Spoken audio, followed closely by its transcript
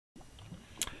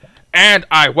And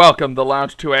I welcome the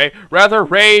lounge to a rather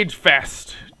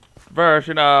rage-fest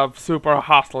version of Super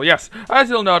Hostile. Yes, as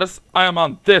you'll notice, I am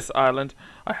on this island.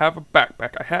 I have a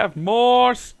backpack. I have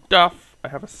more stuff. I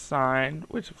have a sign,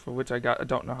 which I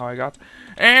don't know how I got.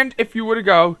 And if we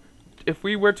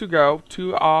were to go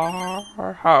to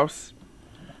our house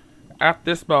at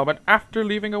this moment, after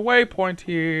leaving a waypoint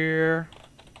here,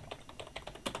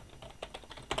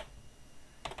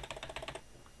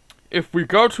 if we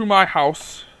go to my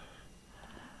house,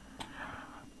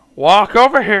 walk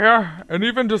over here, and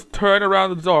even just turn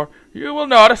around the door, you will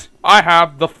notice I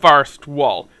have the first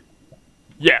wall.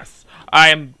 Yes, I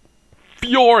am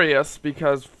furious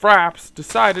because Fraps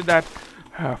decided that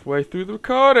halfway through the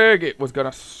recording it was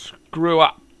gonna screw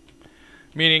up.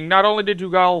 Meaning, not only did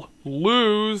you all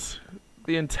lose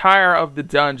the entire of the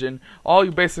dungeon, all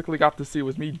you basically got to see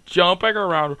was me jumping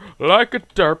around like a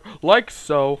derp, like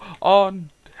so,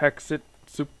 on HExxit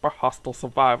Super Hostile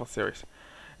Survival Series.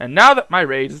 And now that my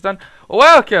rage is done,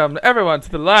 welcome everyone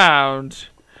to the lounge.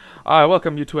 I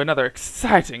welcome you to another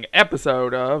exciting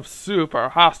episode of Super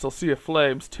Hostile Sea of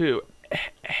Flames 2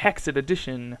 HExxit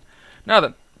Edition. Now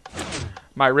then,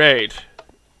 my rage.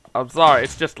 I'm sorry,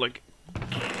 it's just like...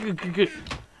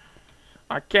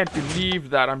 I can't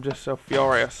believe that, I'm just so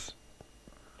furious.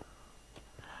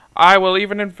 I will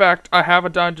even, in fact, I have a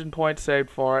dungeon point saved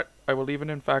for it. I will even,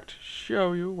 in fact,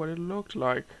 show you what it looked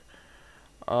like.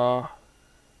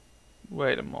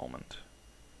 Wait a moment.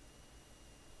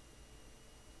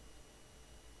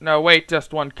 No, wait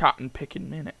just one cotton picking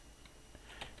minute.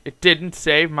 It didn't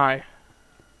save my...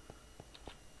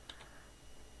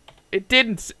 It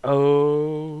didn't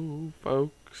oh,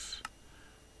 folks.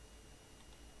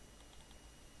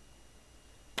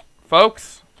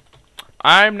 Folks,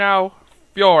 I'm now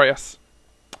furious.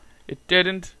 It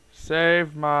didn't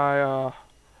save my,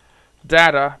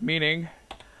 data, meaning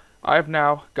I've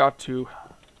now got to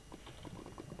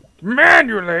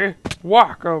manually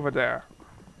walk over there.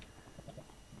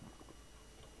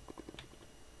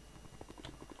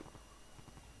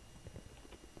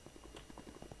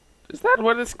 Is that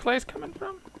where this clay's coming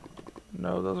from?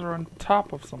 No, those are on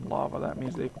top of some lava. That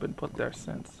means they've been put there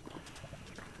since.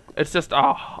 It's just,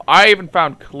 oh, I even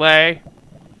found clay.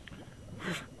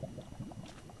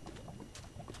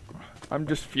 I'm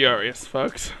just furious,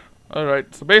 folks.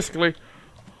 Alright, so basically,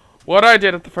 what I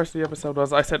did at the first of the episode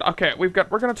was I said, okay, we're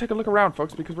gonna take a look around,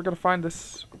 folks, because we're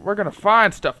gonna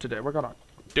find stuff today. We're gonna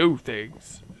do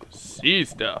things, see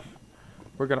stuff.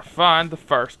 We're gonna find the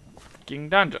first fucking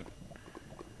dungeon.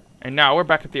 And now we're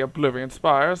back at the Oblivion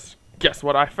Spires. Guess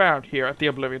what I found here at the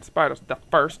Oblivion Spires? The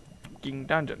first fucking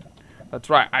dungeon. That's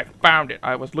right, I found it.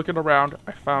 I was looking around,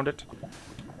 I found it.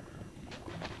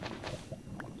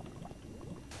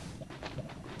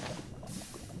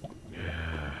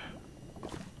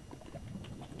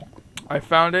 I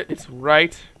found it. It's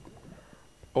right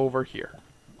over here.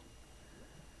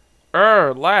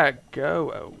 Lag,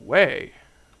 go away.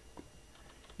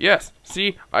 Yes,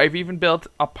 see, I've even built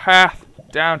a path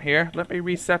down here. Let me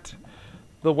reset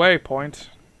the waypoint.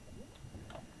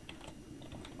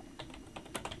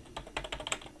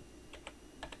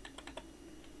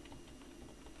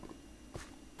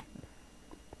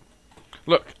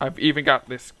 Look, I've even got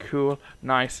this cool,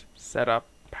 nice setup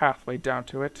pathway down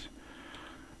to it.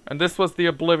 And this was the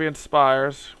Oblivion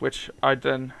Spires, which I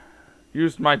then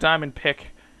used my diamond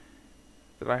pick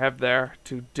that I have there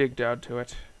to dig down to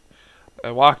it.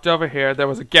 I walked over here. There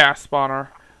was a gas spawner.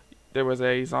 There was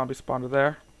a zombie spawner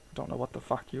there. Don't know what the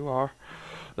fuck you are.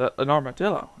 An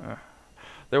armadillo.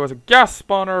 There was a gas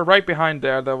spawner right behind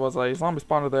there. There was a zombie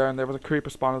spawner there, and there was a creeper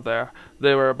spawner there.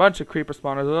 There were a bunch of creeper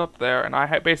spawners up there, and I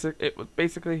had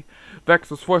basically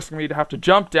Vechs was forcing me to have to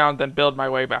jump down, then build my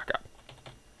way back up.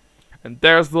 And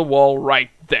there's the wall right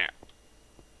there.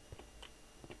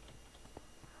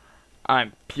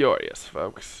 I'm furious,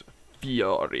 folks.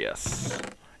 Furious.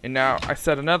 And now I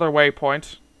set another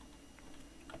waypoint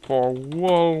for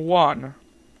wall 1.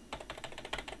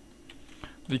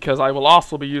 Because I will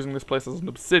also be using this place as an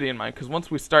obsidian mine. Because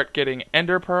once we start getting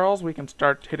ender pearls, we can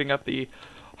start hitting up the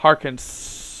Harkened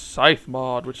Scythe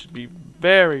mod, which would be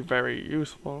very, very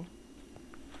useful.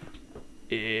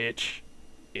 Itch.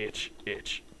 Itch.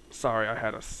 Itch. Sorry, I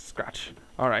had a scratch.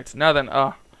 Alright, so now then,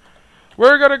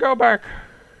 we're gonna go back.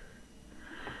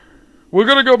 We're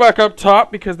gonna go back up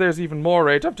top because there's even more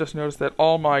rage. I've just noticed that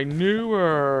all my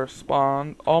newer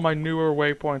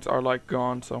waypoints are like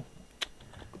gone, so.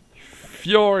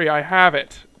 Fury, I have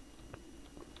it.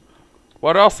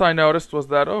 What else I noticed was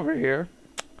that over here,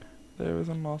 there is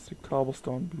a mossy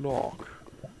cobblestone block.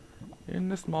 In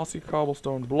this mossy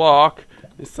cobblestone block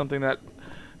is something that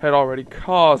had already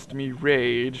caused me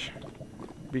rage.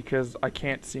 because I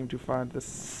can't seem to find the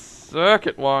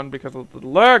second one because of the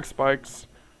lag spikes.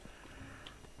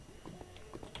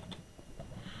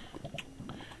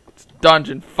 It's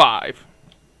Dungeon 5.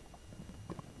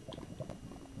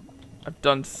 I've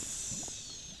done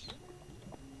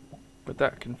but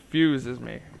that confuses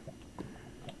me.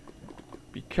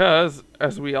 Because,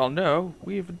 as we all know,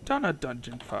 we've done a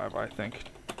Dungeon 5, I think.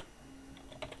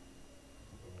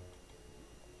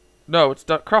 No, it's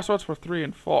Crossroads for 3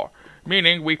 and 4.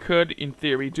 Meaning we could, in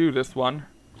theory, do this one.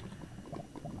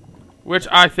 Which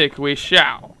I think we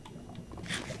shall.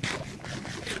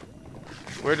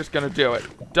 We're just gonna do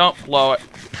it. Don't blow it.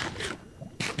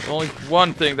 Only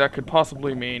one thing that could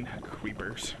possibly mean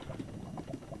creepers.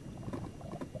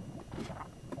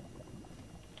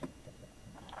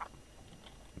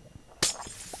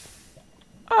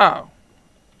 Oh.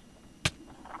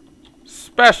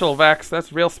 Special, Vechs.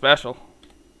 That's real special.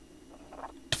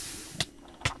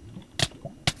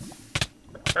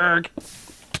 Erg.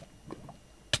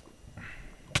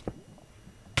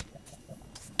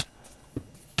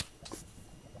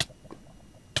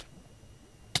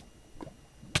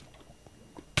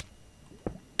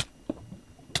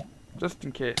 Just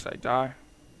in case I die.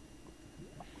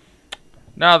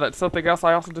 Now that something else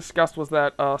I also discussed was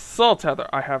that soul tether.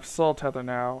 I have soul tether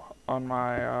now on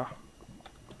my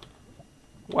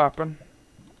weapon.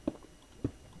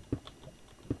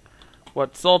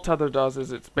 What soul tether does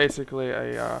is it's basically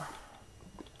a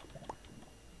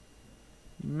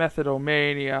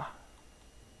methodomania.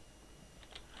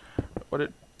 What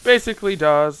it basically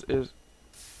does is,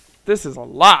 this is a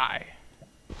lie.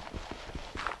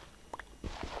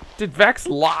 Did Vechs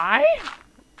lie?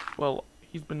 Well,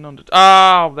 he's been known to.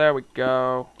 Oh, there we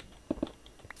go.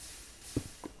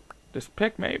 This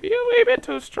pick may be a wee bit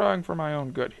too strong for my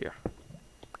own good here.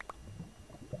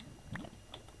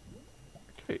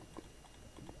 Okay.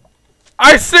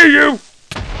 I see you!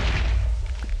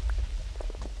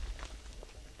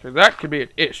 Okay, that could be an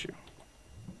issue.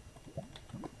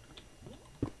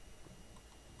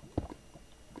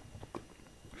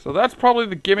 So that's probably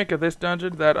the gimmick of this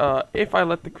dungeon, that if I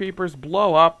let the creepers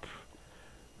blow up,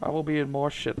 I will be in more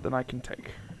shit than I can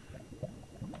take.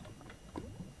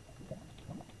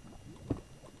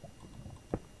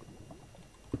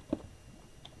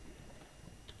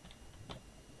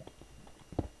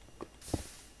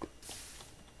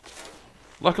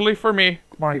 Luckily for me,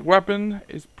 my weapon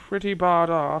is pretty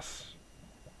badass,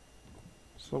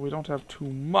 so we don't have too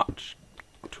much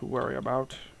to worry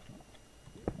about.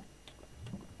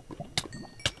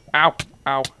 Ow,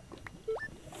 ow.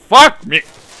 Fuck me!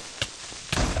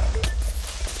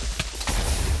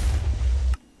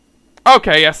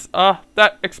 Okay, yes,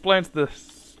 that explains the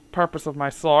purpose of my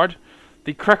sword.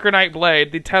 The Crackerknight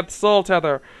blade, the 10th soul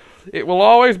tether. It will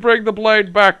always bring the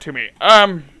blade back to me.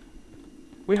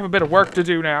 We have a bit of work to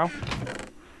do now.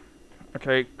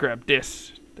 Okay, grab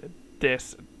this,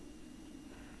 this,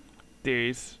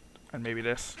 these, and maybe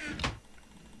this.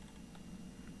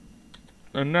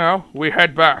 And now, we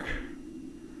head back.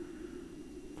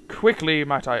 Quickly,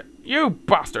 might I... You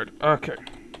bastard! Okay.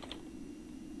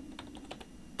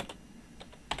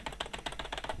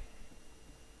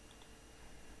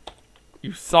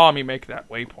 You saw me make that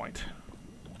waypoint.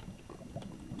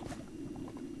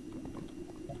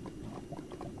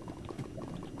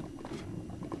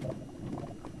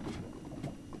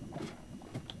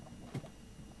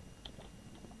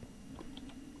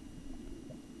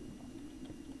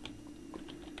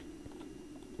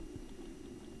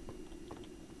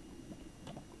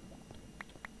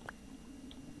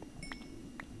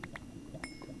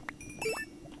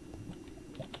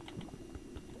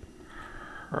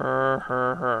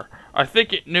 I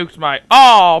think it nuked my...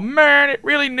 Oh, man, it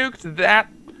really nuked that.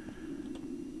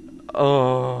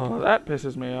 Oh, that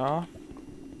pisses me off.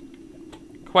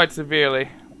 Quite severely.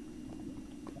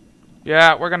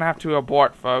 Yeah, we're gonna have to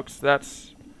abort, folks.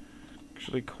 That's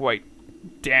actually quite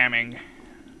damning.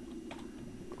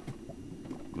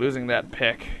 Losing that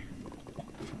pick.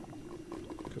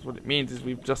 Because what it means is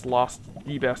we've just lost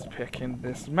the best pick in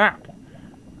this map.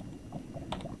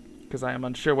 Because I am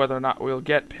unsure whether or not we'll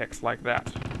get picks like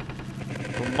that.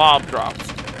 The mob drops.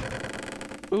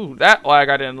 Ooh, that lag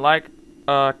I didn't like.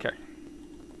 Okay.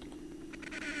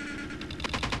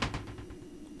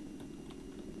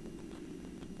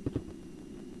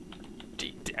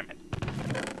 Damn it.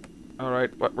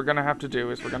 Alright, what we're gonna have to do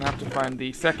is we're gonna have to find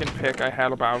the second pick I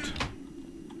had about.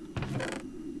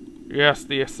 Yes,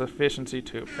 the sufficiency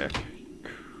 2 pick.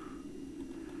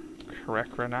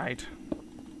 Crackerknight.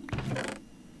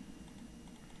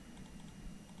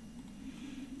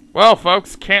 Well,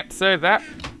 folks, can't say that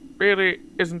really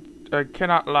isn't... I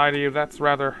cannot lie to you, that's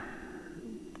rather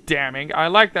damning. I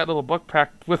like that little book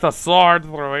pack with a sword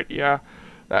through it. Yeah,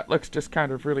 that looks just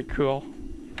kind of really cool.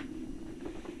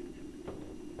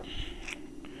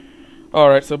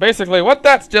 Alright, so basically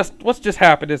what's just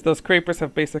happened is those creepers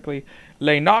have basically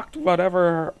knocked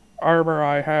whatever armor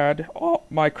I had. Oh,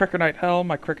 my Kryptonite helm,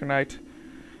 my Kryptonite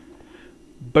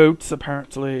boots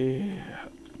apparently,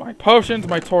 my potions,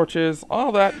 my torches,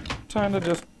 all that kind of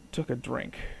just took a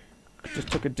drink. Just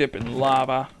took a dip in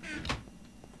lava.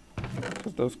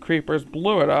 Because those creepers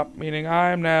blew it up, meaning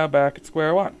I'm now back at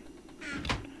square one.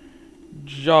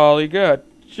 Jolly good.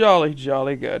 Jolly,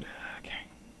 jolly good.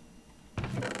 Okay.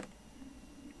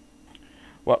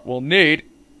 What we'll need,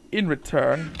 in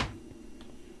return,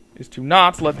 is to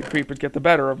not let the creepers get the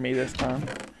better of me this time,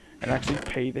 and actually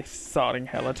pay this sodding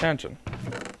hell attention.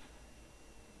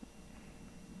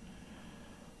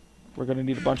 We're gonna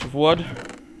need a bunch of wood,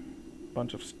 a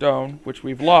bunch of stone, which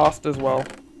we've lost as well.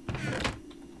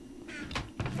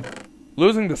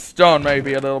 Losing the stone may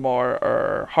be a little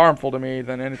more harmful to me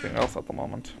than anything else at the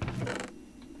moment,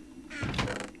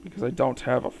 because I don't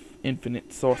have an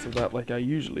infinite source of that like I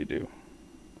usually do.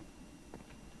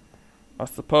 I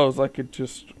suppose I could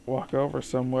just walk over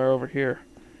somewhere over here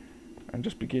and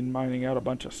just begin mining out a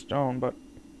bunch of stone, but,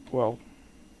 well,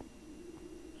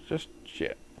 just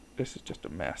shit. This is just a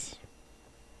mess.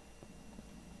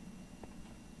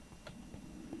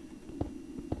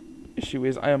 Issue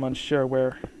is, I am unsure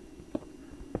where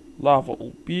lava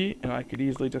will be, and I could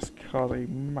easily just cause a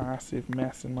massive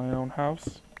mess in my own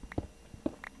house.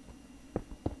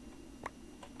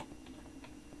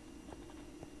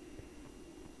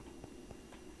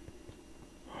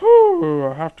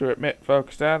 I have to admit,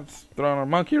 folks, that's thrown a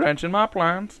monkey wrench in my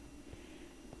plans.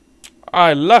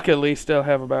 I luckily still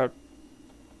have about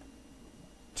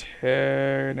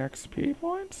 10 XP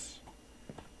points.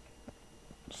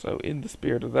 So in the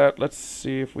spirit of that, let's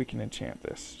see if we can enchant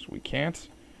this. We can't.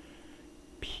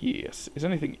 Pierce. Is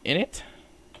anything in it?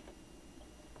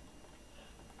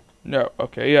 No.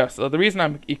 Okay, yeah. So the reason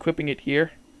I'm equipping it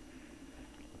here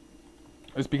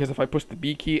is because if I push the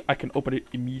B key, I can open it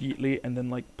immediately and then,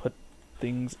 like, put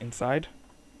things inside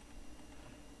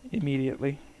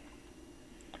immediately,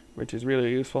 which is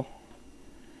really useful.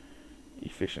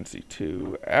 Efficiency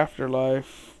 2,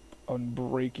 afterlife,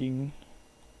 unbreaking.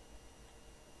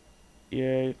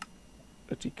 Yeah,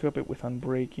 let's equip it with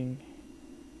unbreaking.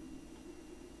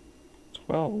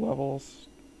 12 levels.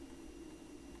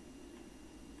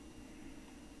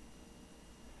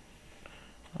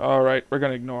 Alright, we're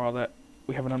gonna ignore all that.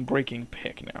 We have an unbreaking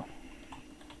pick now.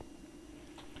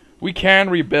 We can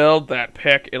rebuild that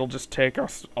pick. It'll just take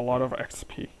us a lot of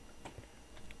XP,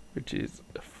 which is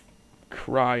a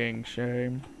crying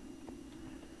shame.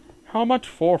 How much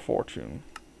for fortune?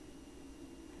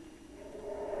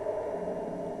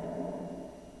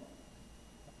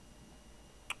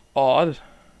 Odd.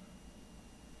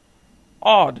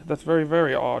 Odd. That's very,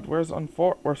 very odd. Where's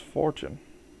fortune?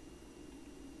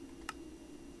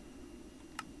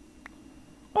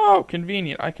 Oh,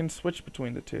 convenient. I can switch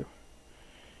between the two.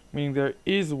 Meaning there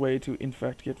is a way to, in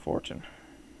fact, get fortune.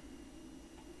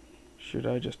 Should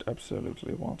I just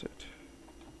absolutely want it?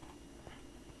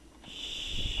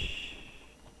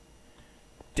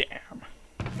 Damn.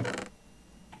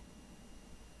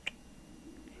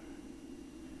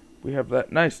 We have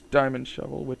that nice diamond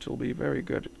shovel, which will be very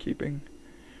good at keeping.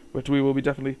 Which we will be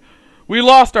definitely... We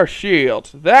lost our shield.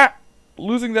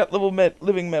 Losing that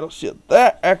living metal shield,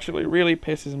 that actually really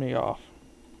pisses me off.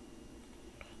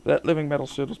 That living metal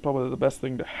shield was probably the best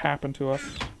thing to happen to us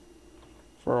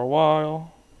for a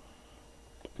while.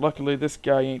 But luckily, this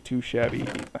guy ain't too shabby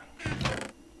either.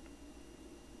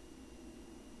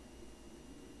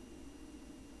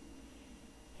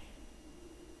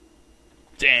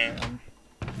 Damn.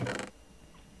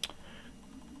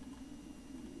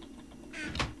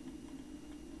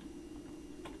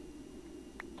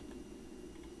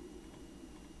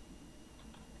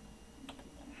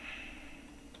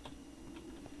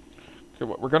 Okay,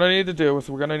 what we're gonna need to do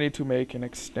is we're gonna need to make an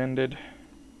extended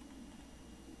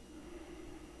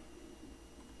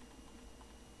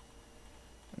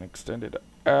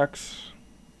axe.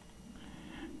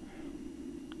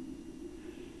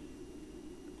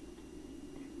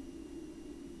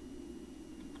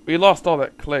 We lost all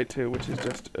that clay too, which is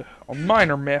just a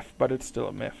minor myth, but it's still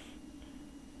a myth.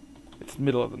 It's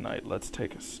middle of the night. Let's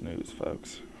take a snooze,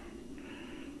 folks.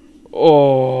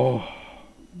 Oh,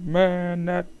 man,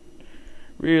 that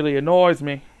really annoys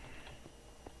me.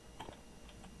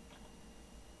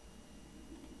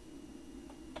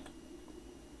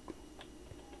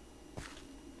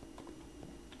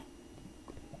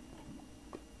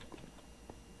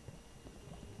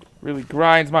 Really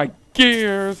grinds my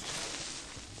gears.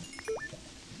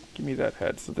 Give me that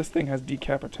head. So this thing has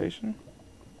decapitation?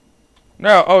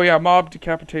 No, oh yeah, mob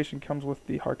decapitation comes with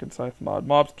the Harken Scythe mod.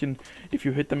 Mobs can, if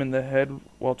you hit them in the head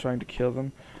while trying to kill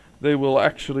them, they will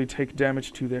actually take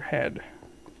damage to their head.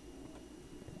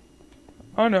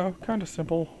 Oh no, kind of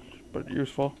simple, but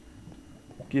useful.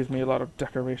 Gives me a lot of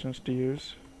decorations to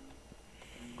use.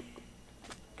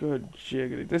 Good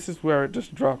jiggity. This is where it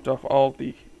just dropped off all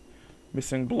the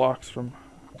missing blocks from...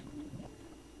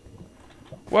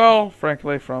 Well,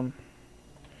 frankly, from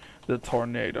the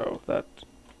tornado. That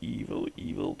evil,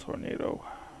 evil tornado.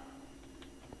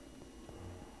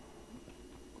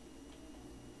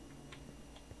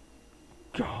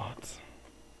 God.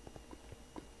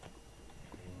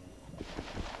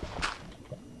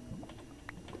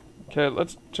 Okay,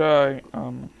 let's try,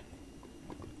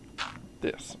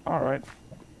 this. Alright.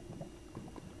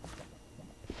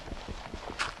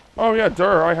 Oh yeah,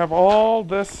 I have all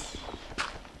this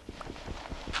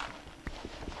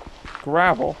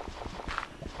gravel,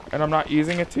 and I'm not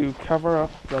using it to cover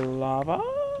up the lava.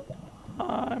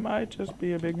 I might just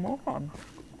be a big moron.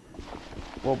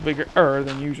 Well, bigger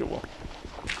than usual.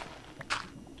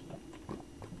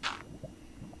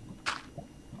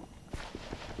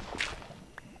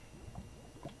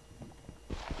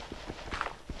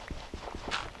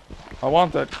 I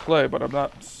want that clay, but I'm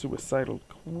not suicidal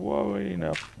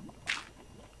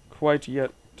quite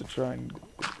yet to try and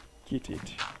get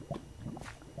it.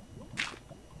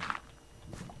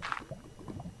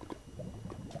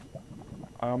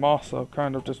 I'm also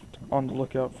kind of just on the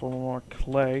lookout for more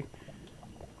clay,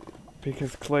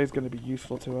 because clay is going to be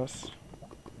useful to us.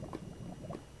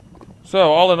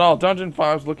 So, all in all, Dungeon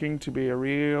 5 is looking to be a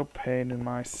real pain in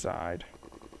my side.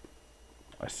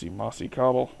 I see mossy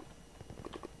cobble.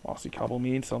 Mossy cobble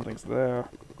means something's there.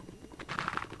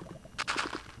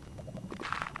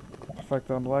 The fact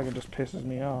that I'm lagging just pisses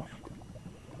me off.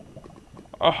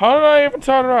 How did I even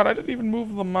turn around? I didn't even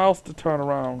move the mouse to turn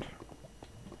around.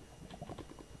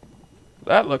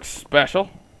 That looks special.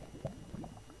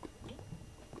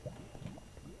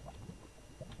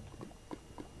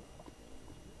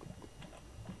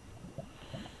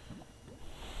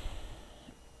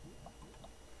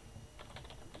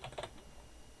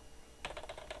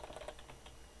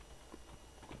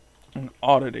 An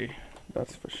oddity.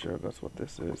 That's for sure. That's what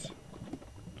this is.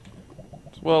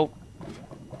 Well,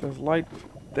 there's light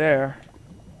there.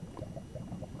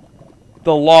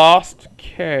 The Lost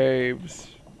Caves.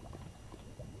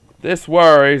 This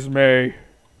worries me.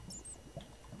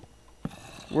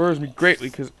 Worries me greatly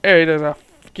because A, there's a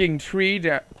fucking tree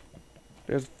that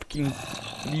there's fucking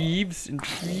leaves and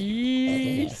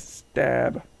trees.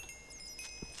 Stab.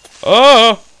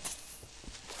 Oh!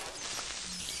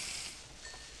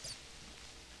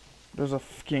 There's a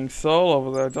fucking soul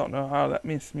over there. I don't know how that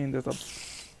means. There's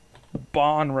a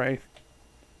bond wraith.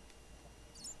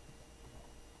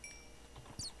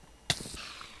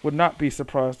 Would not be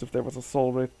surprised if there was a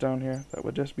soul wraith down here. That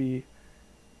would just be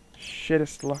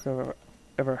shittest luck I've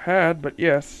ever had, but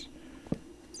yes.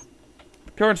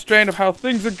 The current strain of how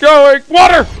things are going.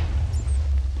 Water!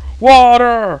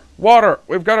 Water! Water!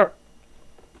 We've got to...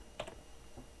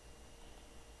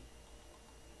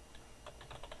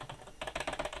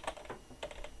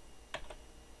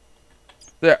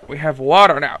 There, we have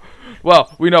water now.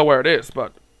 Well, we know where it is,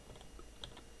 but...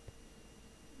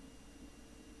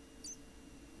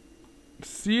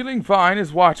 Ceiling Vine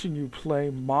is watching you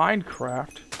play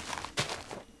Minecraft.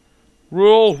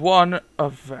 Rule 1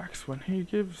 of Vechs. When he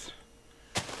gives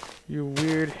you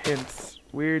weird hints,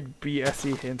 weird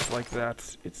BS-y hints like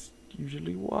that, it's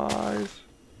usually wise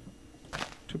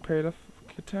to pay the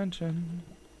fuck attention.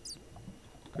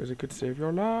 Because it could save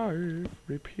your life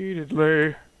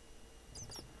repeatedly.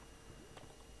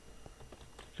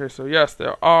 Okay, so yes,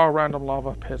 there are random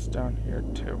lava pits down here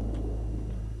too.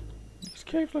 This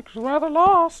cave looks rather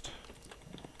lost.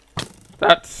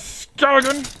 That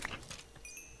skeleton!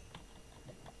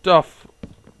 Stuff.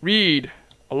 Reed.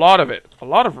 A lot of it. A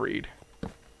lot of reed.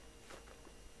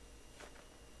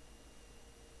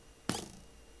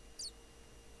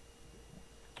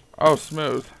 Oh,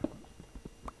 smooth.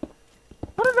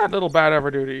 What did that little bat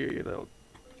ever do to you, you little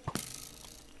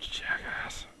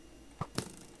jackass?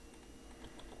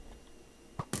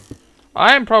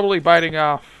 I am probably biting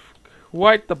off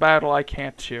quite the battle I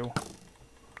can't chew.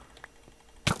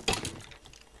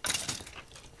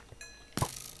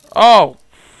 Oh!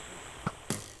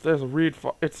 There's a reed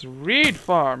farm. It's a reed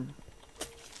farm!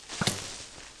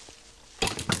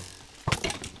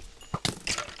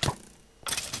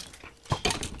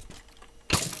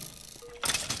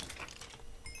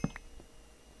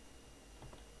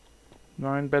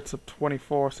 9 bits of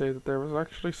 24 say that there was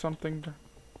actually something.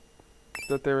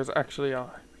 That there was actually a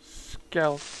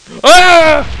skeleton.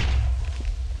 Ah!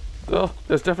 Oh,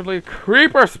 there's definitely a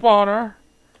creeper spawner.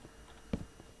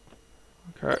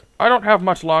 Okay, I don't have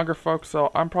much longer, folks,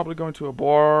 so I'm probably going to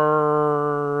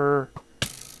abort.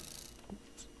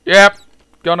 Yep,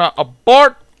 gonna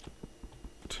abort.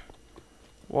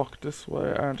 Walk this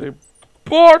way and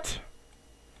abort.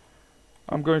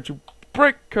 I'm going to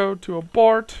break code to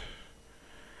abort.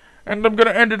 And I'm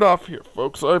gonna end it off here,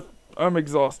 folks. I'm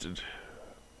exhausted.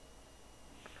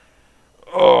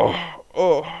 Oh.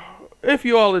 If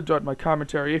you all enjoyed my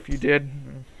commentary, if you did,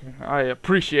 I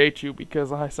appreciate you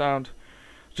because I sound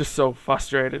just so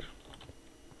frustrated.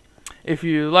 If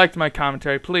you liked my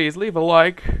commentary, please leave a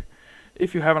like.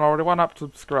 If you haven't already, why not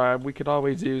subscribe? We could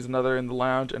always use another in the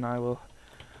lounge, and I will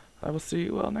see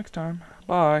you all next time.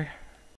 Bye.